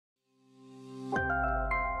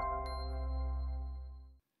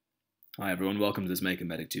Hi everyone, welcome to this Make a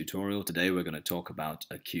Medic tutorial. Today we're going to talk about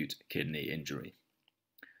acute kidney injury.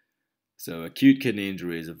 So acute kidney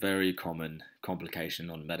injury is a very common complication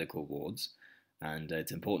on medical wards, and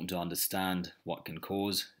it's important to understand what can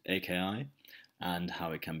cause AKI and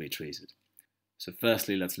how it can be treated. So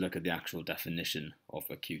firstly, let's look at the actual definition of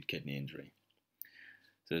acute kidney injury.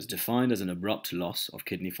 So it's defined as an abrupt loss of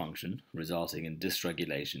kidney function resulting in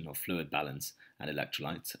dysregulation of fluid balance and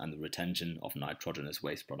electrolytes and the retention of nitrogenous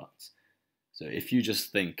waste products. So if you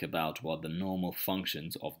just think about what the normal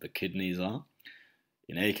functions of the kidneys are,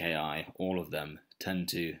 in AKI, all of them tend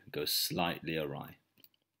to go slightly awry.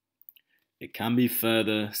 It can be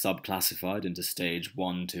further subclassified into stage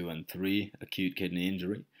 1, 2, and 3 acute kidney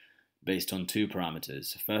injury based on two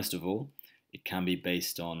parameters. First of all, it can be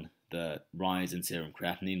based on the rise in serum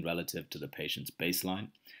creatinine relative to the patient's baseline.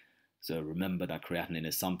 So remember that creatinine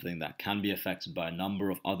is something that can be affected by a number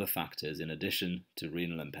of other factors in addition to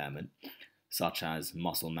renal impairment, such as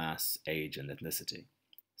muscle mass, age, and ethnicity.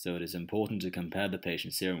 So it is important to compare the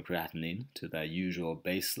patient's serum creatinine to their usual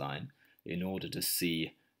baseline in order to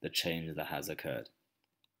see the change that has occurred.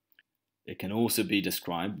 It can also be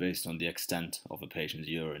described based on the extent of a patient's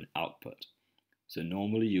urine output. So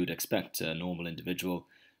normally you would expect a normal individual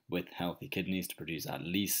with healthy kidneys to produce at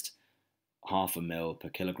least 0.5 ml per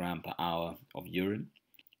kilogram per hour of urine.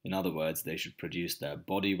 In other words, they should produce their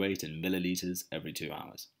body weight in milliliters every 2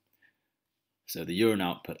 hours. So the urine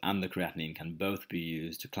output and the creatinine can both be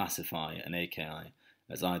used to classify an AKI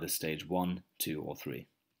as either stage 1, 2, or 3.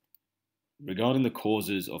 Regarding the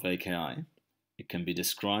causes of AKI, it can be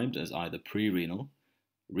described as either prerenal,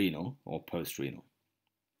 renal, or postrenal.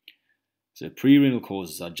 So prerenal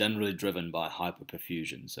causes are generally driven by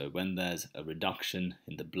hyperperfusion, so when there's a reduction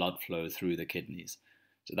in the blood flow through the kidneys.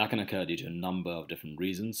 So that can occur due to a number of different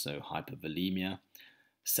reasons, so hypervolemia,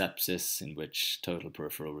 sepsis, in which total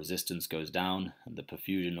peripheral resistance goes down and the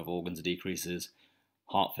perfusion of organs decreases,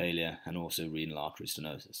 heart failure, and also renal artery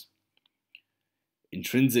stenosis.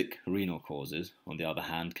 Intrinsic renal causes, on the other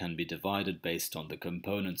hand, can be divided based on the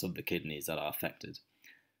components of the kidneys that are affected.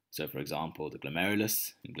 So, for example, the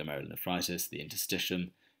glomerulus in glomerulonephritis, the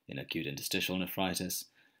interstitium in acute interstitial nephritis,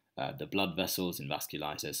 the blood vessels in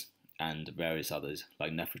vasculitis, and various others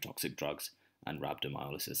like nephrotoxic drugs and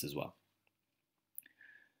rhabdomyolysis as well.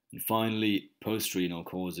 And finally, postrenal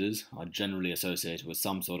causes are generally associated with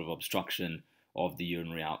some sort of obstruction of the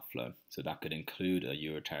urinary outflow. So that could include a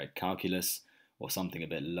ureteric calculus or something a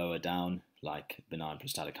bit lower down like benign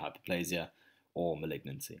prostatic hyperplasia or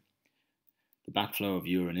malignancy. The backflow of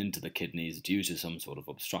urine into the kidneys due to some sort of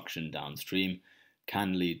obstruction downstream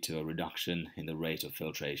can lead to a reduction in the rate of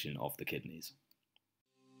filtration of the kidneys.